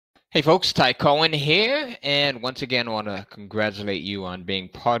Hey folks, Ty Cohen here, and once again I want to congratulate you on being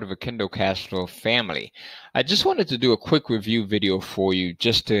part of a Kindle Cashflow family. I just wanted to do a quick review video for you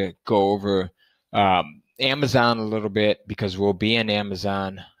just to go over Amazon a little bit because we'll be in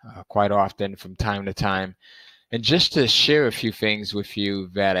Amazon quite often from time to time, and just to share a few things with you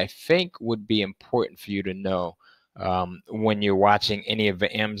that I think would be important for you to know when you're watching any of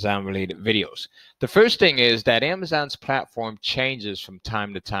the Amazon related videos. The first thing is that Amazon's platform changes from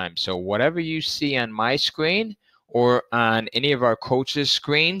time to time. So whatever you see on my screen or on any of our coaches'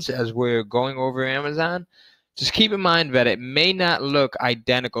 screens as we're going over Amazon, just keep in mind that it may not look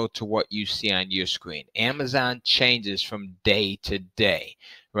identical to what you see on your screen. Amazon changes from day to day,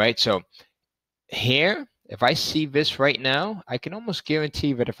 right? So here, if I see this right now, I can almost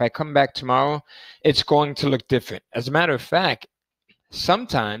guarantee that if I come back tomorrow, it's going to look different. As a matter of fact,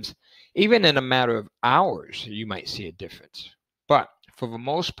 sometimes, even in a matter of hours, you might see a difference. But for the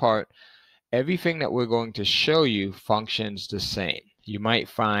most part, everything that we're going to show you functions the same. You might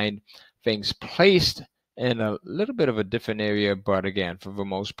find things placed in a little bit of a different area, but again, for the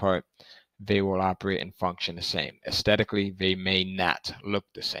most part, they will operate and function the same. Aesthetically, they may not look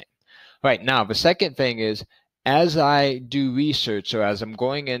the same. Right now, the second thing is as I do research, so as I'm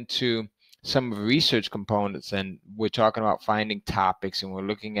going into some of the research components and we're talking about finding topics and we're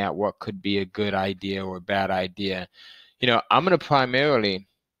looking at what could be a good idea or a bad idea, I'm going to primarily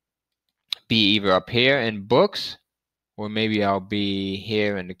be either up here in books or maybe I'll be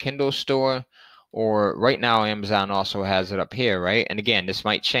here in the Kindle store, or right now Amazon also has it up here, right? And again, this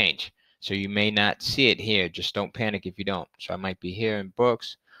might change. So you may not see it here. Just don't panic if you don't. So I might be here in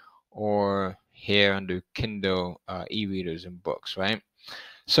books or here under Kindle e-readers and books, right?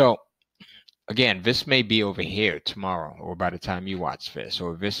 So again, this may be over here tomorrow or by the time you watch this,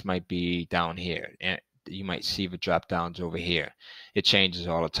 or this might be down here. And you might see the drop downs over here. It changes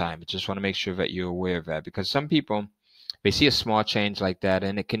all the time. I just want to make sure that you're aware of that because some people, they see a small change like that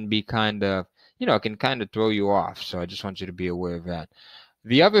and it can be kind of, it can kind of throw you off. So I just want you to be aware of that.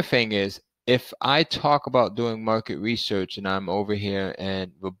 The other thing is, if I talk about doing market research and I'm over here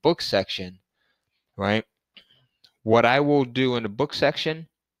in the book section, right? What I will do in the book section,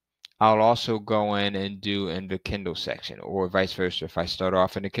 I'll also go in and do in the Kindle section, or vice versa. If I start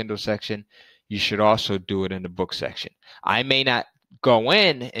off in the Kindle section, you should also do it in the book section. I may not go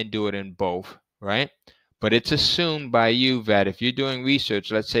in and do it in both, right? But it's assumed by you that if you're doing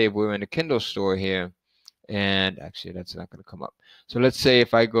research, let's say if we're in the Kindle store here, and actually that's not going to come up. So let's say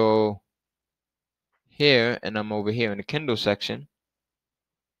if I go here and I'm over here in the Kindle section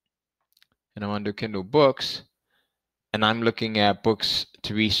and I'm under Kindle books and I'm looking at books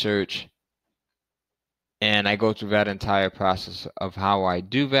to research and I go through that entire process of how I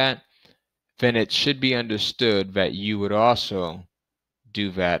do that, then it should be understood that you would also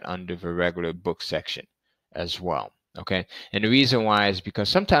do that under the regular book section as well. Okay. And the reason why is because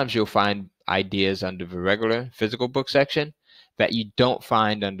sometimes you'll find ideas under the regular physical book section that you don't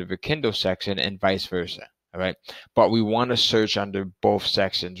find under the Kindle section and vice versa. All right. But we want to search under both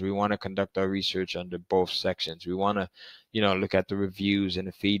sections. We want to conduct our research under both sections. We want to, look at the reviews and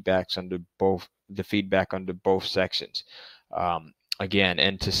the feedbacks under both the feedback under both sections. Again,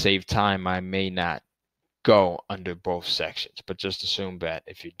 and to save time, I may not go under both sections, but just assume that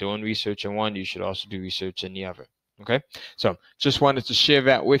if you're doing research in one, you should also do research in the other. Okay, so just wanted to share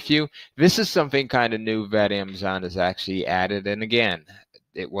that with you. This is something kind of new that Amazon has actually added, and again,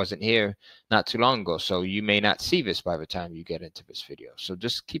 it wasn't here not too long ago, so you may not see this by the time you get into this video. So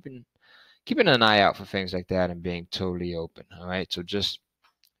just keeping an eye out for things like that and being totally open. All right, so just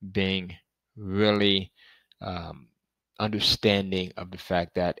being really understanding of the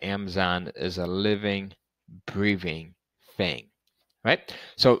fact that Amazon is a living, breathing thing, right?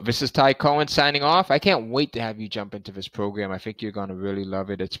 So this is Ty Cohen signing off. I can't wait to have you jump into this program. I think you're going to really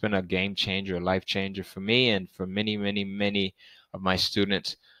love it. It's been a game changer, a life changer for me and for many, many, many of my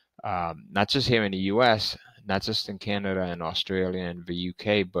students, not just here in the US, not just in Canada and Australia and the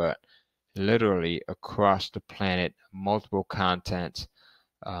UK, but literally across the planet, multiple contents.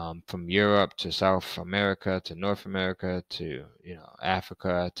 From Europe to South America to North America to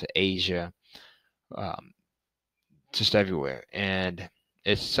Africa to Asia, just everywhere. And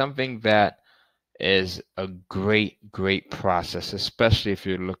it's something that is a great, great process, especially if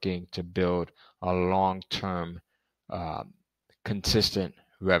you're looking to build a long-term, consistent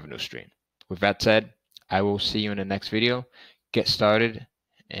revenue stream. With that said, I will see you in the next video. Get started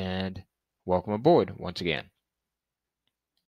and welcome aboard once again.